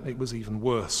Matilda, it was even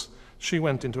worse. She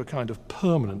went into a kind of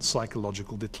permanent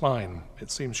psychological decline.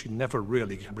 It seems she never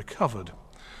really recovered.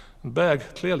 And Berg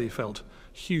clearly felt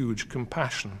huge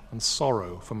compassion and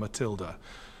sorrow for Matilda.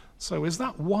 So is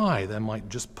that why there might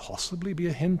just possibly be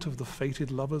a hint of the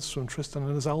fated lovers from Tristan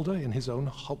and Isolde in his own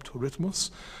Hauptrhythmus,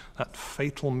 that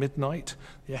fatal midnight,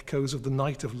 the echoes of the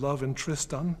night of love in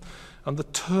Tristan, and the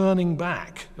turning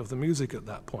back of the music at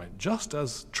that point, just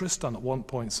as Tristan at one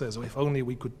point says, oh, if only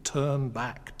we could turn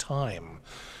back time.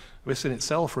 This in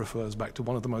itself refers back to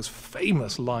one of the most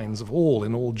famous lines of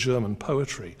all German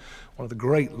poetry, one of the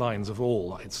great lines of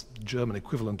all, its German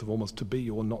equivalent of almost to be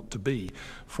or not to be,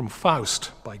 from Faust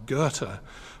by Goethe.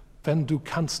 Wenn du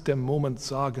kannst dem Moment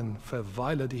sagen,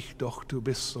 verweile dich doch, du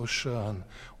bist so schön.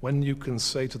 When you can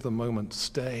say to the moment,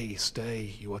 stay,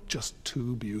 stay, you are just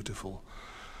too beautiful.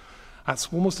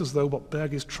 That's almost as though what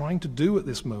Berg is trying to do at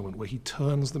this moment, where he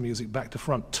turns the music back to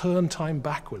front, turn time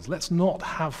backwards. Let's not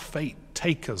have fate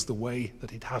take us the way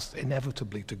that it has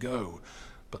inevitably to go.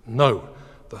 But no,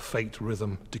 the fate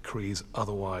rhythm decrees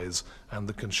otherwise, and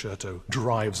the concerto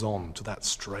drives on to that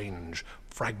strange,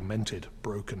 fragmented,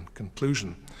 broken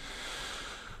conclusion.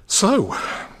 So,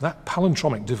 that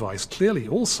palindromic device clearly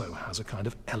also has a kind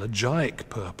of elegiac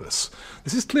purpose.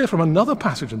 This is clear from another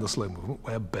passage in the slow movement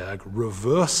where Berg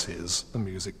reverses the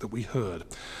music that we heard.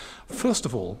 First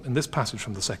of all, in this passage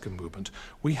from the second movement,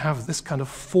 we have this kind of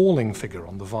falling figure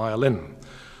on the violin.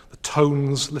 The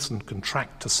tones, listen,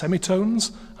 contract to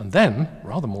semitones, and then,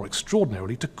 rather more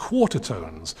extraordinarily, to quarter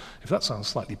tones. If that sounds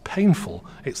slightly painful,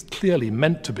 it's clearly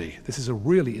meant to be. This is a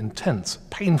really intense,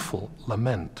 painful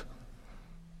lament.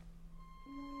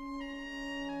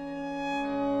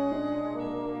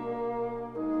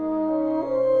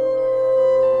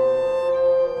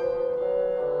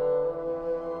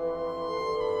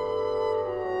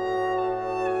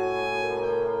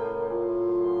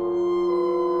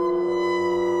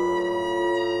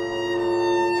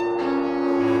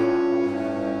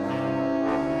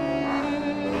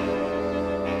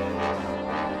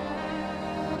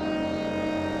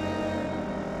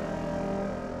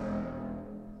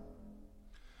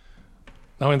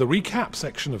 Now, in the recap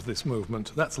section of this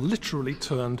movement, that's literally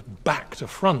turned back to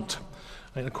front.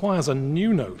 And it acquires a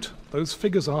new note. Those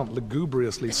figures aren't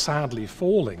lugubriously, sadly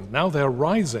falling. Now they're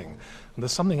rising. And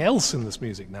there's something else in this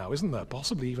music now, isn't there?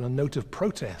 Possibly even a note of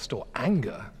protest or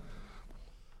anger.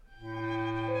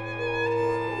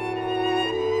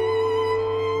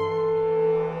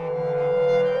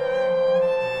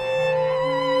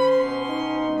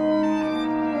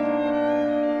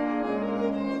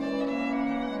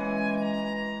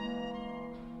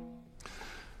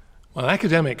 An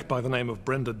academic by the name of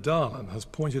Brenda Darlan has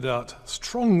pointed out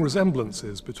strong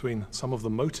resemblances between some of the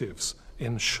motives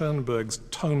in Schoenberg's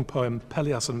tone poem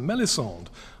Pelléas and Mélisande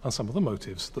and some of the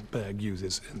motives that Berg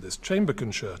uses in this chamber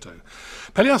concerto.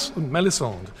 Pelléas and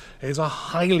Mélisande is a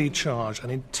highly charged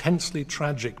and intensely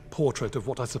tragic portrait of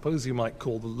what I suppose you might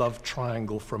call the love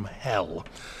triangle from hell.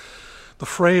 The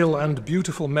frail and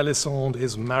beautiful Mélisande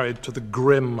is married to the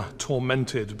grim,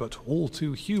 tormented, but all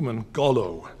too human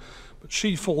Gollo. But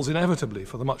she falls inevitably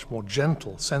for the much more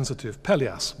gentle, sensitive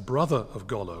Pelléas, brother of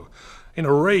Gollo. In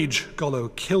a rage,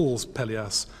 Gollo kills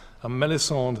Pelléas, and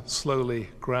Mélisande slowly,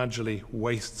 gradually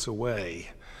wastes away.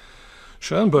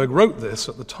 Schoenberg wrote this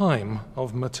at the time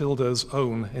of Matilda's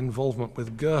own involvement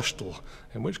with Gerstel,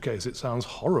 in which case it sounds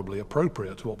horribly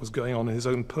appropriate to what was going on in his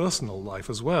own personal life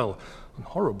as well, and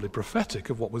horribly prophetic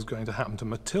of what was going to happen to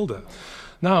Matilda.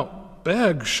 Now,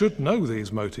 Berg should know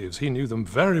these motives. He knew them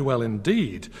very well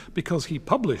indeed, because he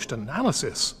published an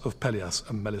analysis of Pelléas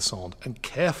and Mélisande and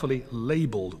carefully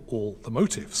labelled all the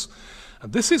motives.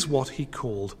 And this is what he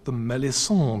called the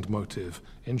Mélisande motive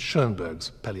in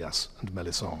Schoenberg's Pelléas and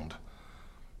Mélisande.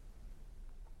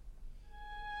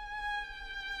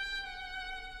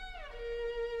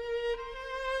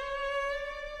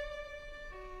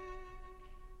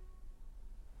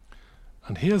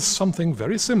 And here's something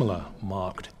very similar,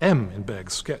 marked M in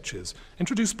Berg's sketches,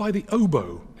 introduced by the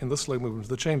oboe in the slow movement of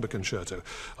the chamber concerto,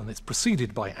 and it's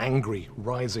preceded by angry,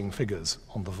 rising figures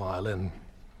on the violin.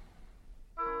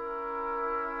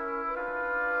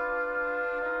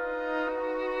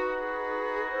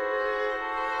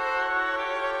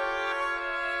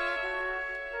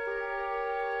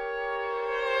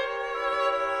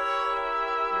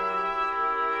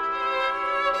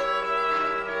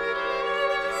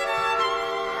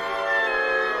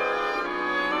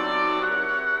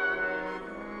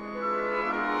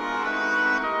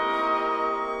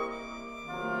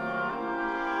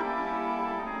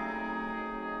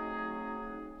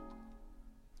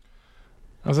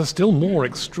 There's a still more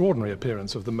extraordinary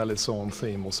appearance of the Mélisande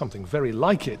theme, or something very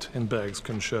like it, in Berg's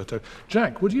concerto.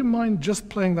 Jack, would you mind just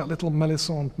playing that little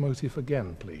Mélisande motif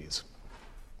again, please?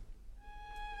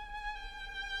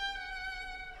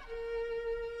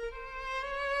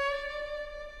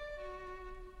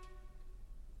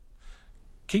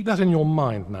 Keep that in your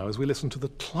mind now as we listen to the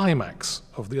climax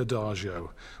of the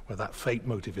Adagio, where that fate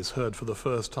motive is heard for the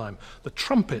first time. The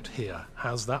trumpet here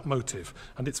has that motive,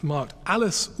 and it's marked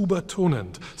alles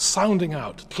übertonend, sounding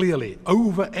out clearly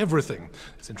over everything.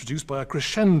 It's introduced by a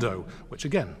crescendo, which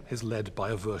again is led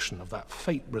by a version of that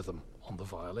fate rhythm on the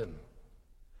violin.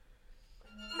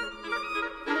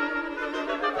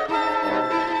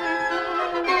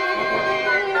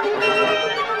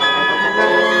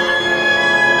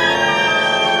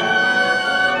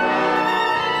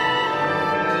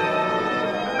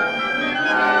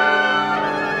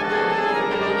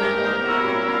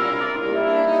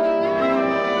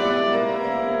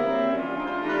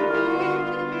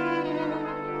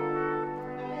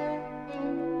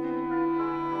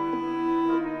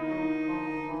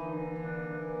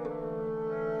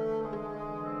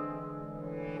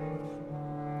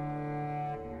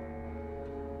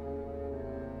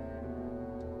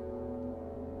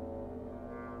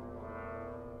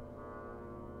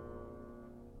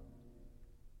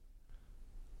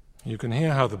 You can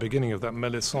hear how the beginning of that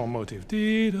Mélisande motive,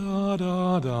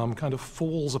 dee-da-da-dum, kind of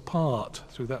falls apart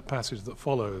through that passage that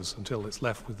follows until it's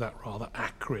left with that rather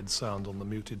acrid sound on the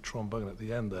muted trombone at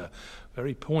the end there.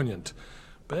 Very poignant.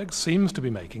 Berg seems to be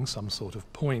making some sort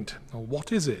of point. Well,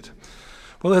 what is it?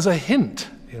 Well, there's a hint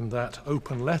in that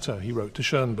open letter he wrote to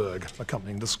Schoenberg,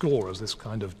 accompanying the score as this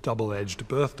kind of double-edged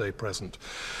birthday present.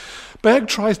 Berg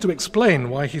tries to explain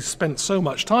why he spent so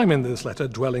much time in this letter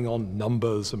dwelling on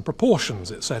numbers and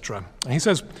proportions, etc. And he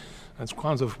says, it's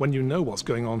kind of when you know what's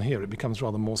going on here, it becomes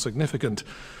rather more significant.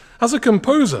 As a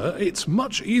composer, it's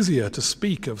much easier to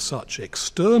speak of such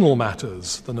external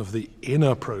matters than of the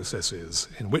inner processes,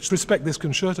 in which respect this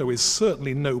concerto is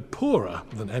certainly no poorer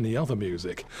than any other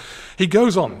music. He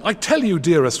goes on, I tell you,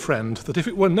 dearest friend, that if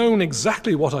it were known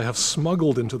exactly what I have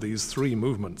smuggled into these three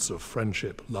movements of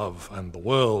friendship, love, and the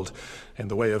world, in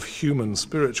the way of human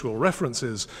spiritual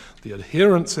references, the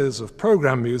adherences of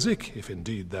program music, if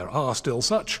indeed there are still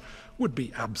such, would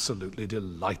be absolutely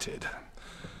delighted.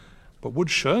 But would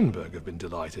Schoenberg have been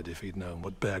delighted if he'd known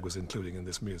what Berg was including in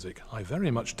this music? I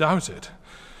very much doubt it.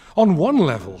 On one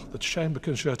level, the Chamber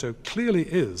Concerto clearly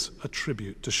is a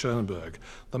tribute to Schoenberg,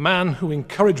 the man who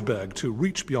encouraged Berg to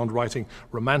reach beyond writing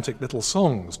romantic little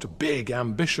songs to big,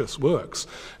 ambitious works.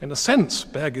 In a sense,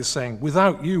 Berg is saying,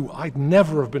 without you, I'd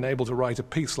never have been able to write a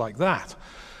piece like that.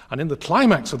 And in the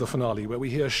climax of the finale, where we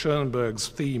hear Schoenberg's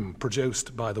theme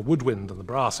produced by the woodwind and the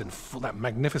brass in that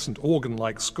magnificent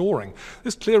organ-like scoring,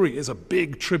 this clearly is a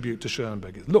big tribute to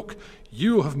Schoenberg. Look,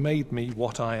 you have made me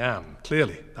what I am.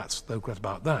 Clearly, that's no doubt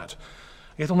about that.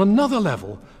 Yet on another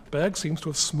level, Berg seems to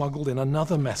have smuggled in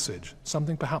another message,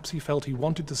 something perhaps he felt he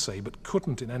wanted to say but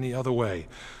couldn't in any other way.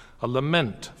 A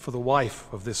lament for the wife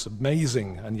of this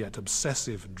amazing and yet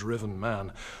obsessive-driven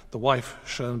man, the wife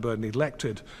Schoenberg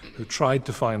neglected, who tried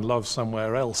to find love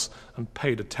somewhere else and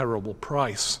paid a terrible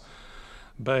price.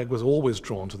 Berg was always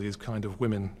drawn to these kind of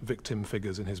women victim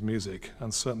figures in his music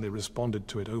and certainly responded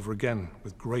to it over again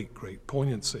with great, great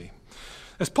poignancy.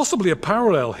 There's possibly a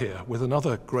parallel here with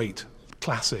another great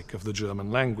classic of the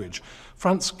German language,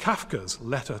 Franz Kafka's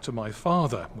Letter to My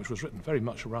Father, which was written very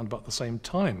much around about the same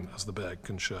time as the Berg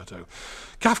Concerto.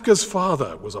 Kafka's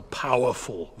father was a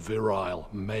powerful, virile,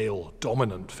 male,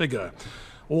 dominant figure,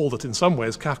 all that in some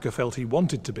ways Kafka felt he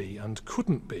wanted to be and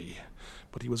couldn't be.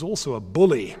 But he was also a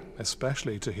bully,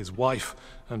 especially to his wife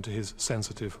and to his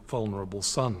sensitive, vulnerable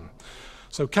son.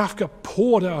 So Kafka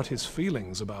poured out his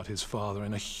feelings about his father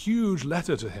in a huge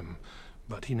letter to him,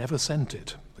 but he never sent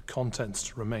it. The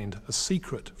contents remained a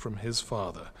secret from his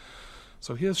father.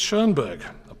 So here's Schoenberg,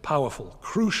 a powerful,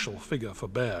 crucial figure for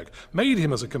Berg, made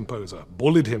him as a composer,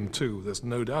 bullied him too, there's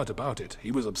no doubt about it.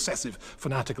 He was obsessive,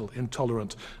 fanatical,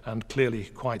 intolerant, and clearly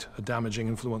quite a damaging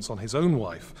influence on his own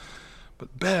wife.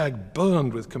 But Berg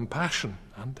burned with compassion,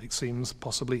 and it seems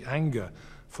possibly anger,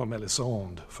 for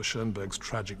Melisande, for Schoenberg's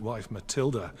tragic wife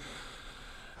Matilda.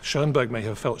 Schoenberg may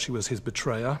have felt she was his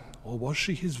betrayer, or was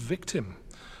she his victim?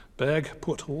 Berg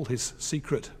put all his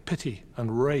secret pity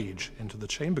and rage into the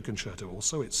Chamber Concerto, or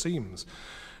so it seems.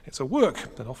 It's a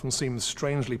work that often seems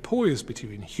strangely poised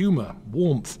between humour,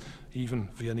 warmth, even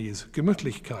Viennese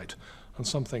Gemütlichkeit, and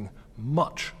something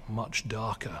much, much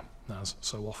darker, as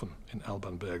so often in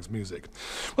Alban Berg's music.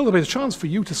 Well, there'll be a chance for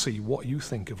you to see what you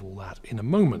think of all that in a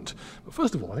moment. But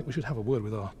first of all, I think we should have a word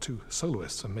with our two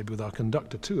soloists, and maybe with our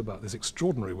conductor too, about this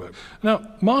extraordinary work. Now,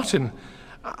 Martin,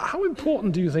 how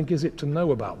important do you think is it to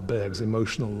know about Berg's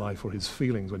emotional life or his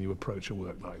feelings when you approach a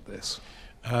work like this?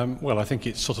 Well, I think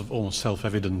it's sort of almost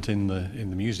self-evident in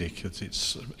the music.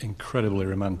 It's incredibly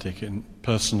romantic and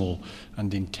personal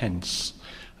and intense.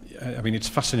 I mean, it's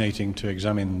fascinating to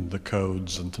examine the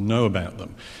codes and to know about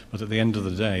them, but at the end of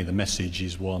the day, the message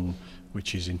is one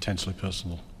which is intensely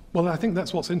personal. Well, I think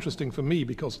that's what's interesting for me,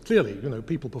 because clearly,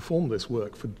 people performed this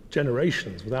work for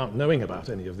generations without knowing about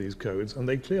any of these codes, and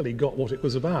they clearly got what it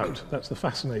was about. That's the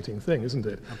fascinating thing, isn't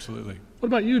it? Absolutely. What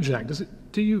about you, Jack?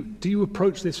 Do you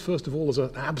approach this first of all as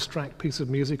an abstract piece of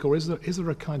music, or is there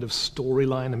a kind of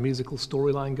storyline, a musical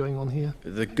storyline going on here?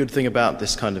 The good thing about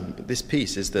this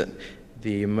piece is that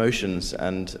the emotions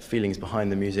and feelings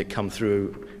behind the music come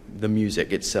through the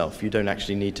music itself. You don't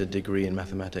actually need a degree in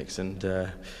mathematics and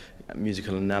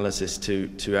musical analysis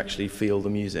to actually feel the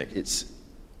music. It's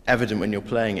evident when you're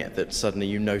playing it that suddenly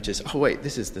you notice, oh wait,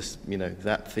 this is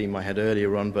that theme I had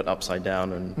earlier on, but upside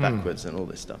down and backwards and all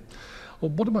this stuff.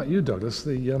 Well, what about you, Douglas?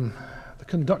 The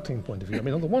conducting point of view. I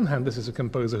mean, on the one hand, this is a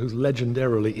composer who's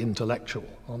legendarily intellectual.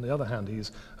 On the other hand,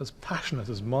 he's as passionate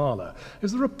as Mahler.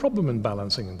 Is there a problem in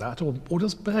balancing that, or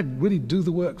does Berg really do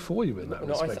the work for you in that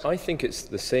respect? I think it's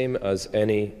the same as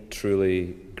any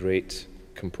truly great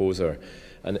composer.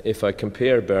 And if I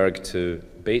compare Berg to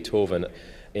Beethoven,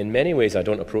 in many ways I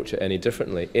don't approach it any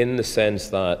differently, in the sense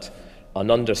that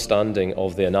an understanding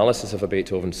of the analysis of a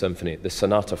Beethoven symphony, the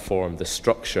sonata form, the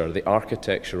structure, the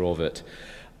architecture of it,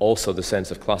 also the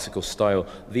sense of classical style,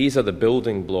 these are the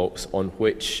building blocks on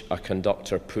which a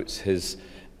conductor puts his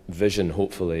vision,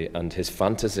 hopefully, and his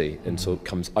fantasy, and so it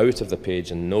comes out of the page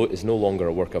and is no longer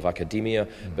a work of academia,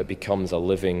 but becomes a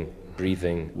living,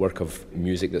 breathing work of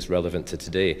music that's relevant to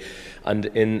today. And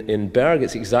in Berg,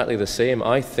 it's exactly the same.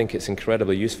 I think it's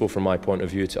incredibly useful from my point of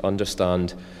view to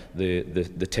understand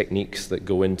the techniques that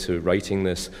go into writing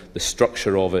this, the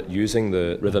structure of it, using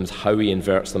the rhythms, how he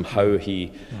inverts them, how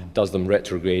he does them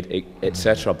retrograde,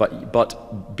 etc.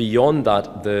 But beyond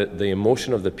that, the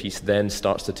emotion of the piece then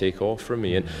starts to take off from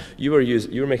me. And you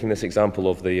were making this example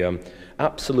of the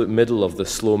absolute middle of the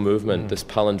slow movement, this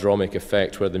palindromic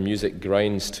effect where the music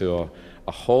grinds to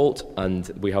a halt, and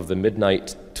we have the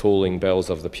midnight tolling bells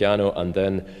of the piano, and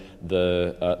then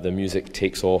the music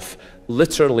takes off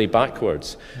literally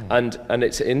backwards. And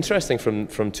it's interesting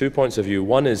from 2 points of view.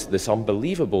 One is this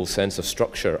unbelievable sense of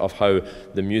structure of how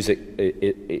the music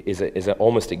is an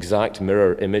almost exact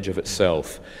mirror image of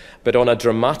itself. But on a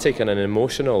dramatic and an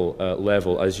emotional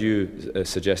level, as you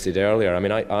suggested earlier, I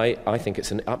mean, I think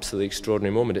it's an absolutely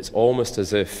extraordinary moment. It's almost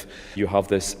as if you have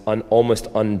this almost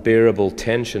unbearable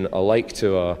tension, alike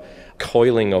to a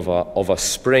coiling of a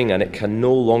spring, and it can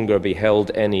no longer be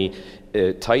held any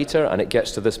tighter, and it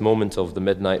gets to this moment of the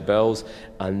midnight bells,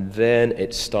 and then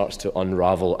it starts to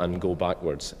unravel and go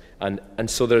backwards. And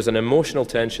so there's an emotional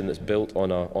tension that's built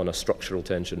on a structural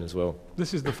tension as well.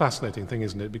 This is the fascinating thing,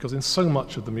 isn't it? Because in so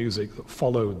much of the music that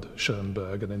followed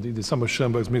Schoenberg, and indeed in some of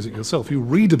Schoenberg's music yourself, you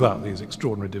read about these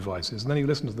extraordinary devices, and then you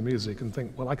listen to the music and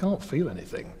think, well, I can't feel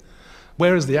anything.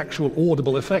 Where is the actual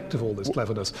audible effect of all this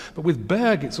cleverness? But with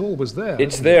Berg, it's always there.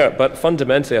 It's there, but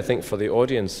fundamentally, I think for the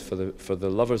audience, for the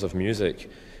lovers of music,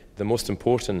 the most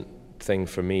important thing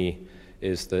for me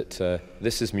is that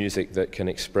this is music that can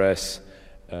express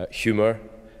humor,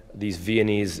 these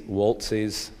Viennese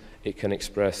waltzes. It can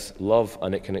express love,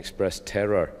 and it can express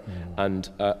terror. And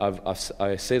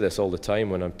I say this all the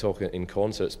time when I'm talking in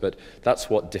concerts, but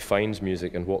that's what defines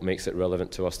music and what makes it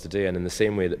relevant to us today. And in the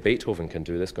same way that Beethoven can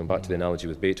do this, going back to the analogy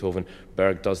with Beethoven,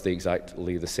 Berg does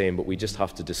exactly the same, but we just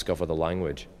have to discover the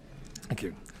language. Thank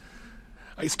you.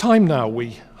 It's time now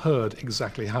we heard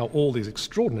exactly how all these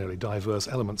extraordinarily diverse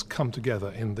elements come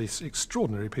together in this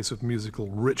extraordinary piece of musical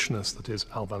richness that is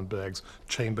Alban Berg's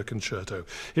Chamber Concerto.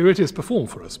 Here it is performed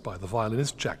for us by the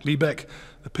violinist Jack Liebeck,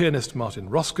 the pianist Martin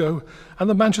Roscoe, and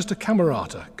the Manchester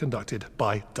Camerata, conducted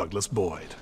by Douglas Boyd.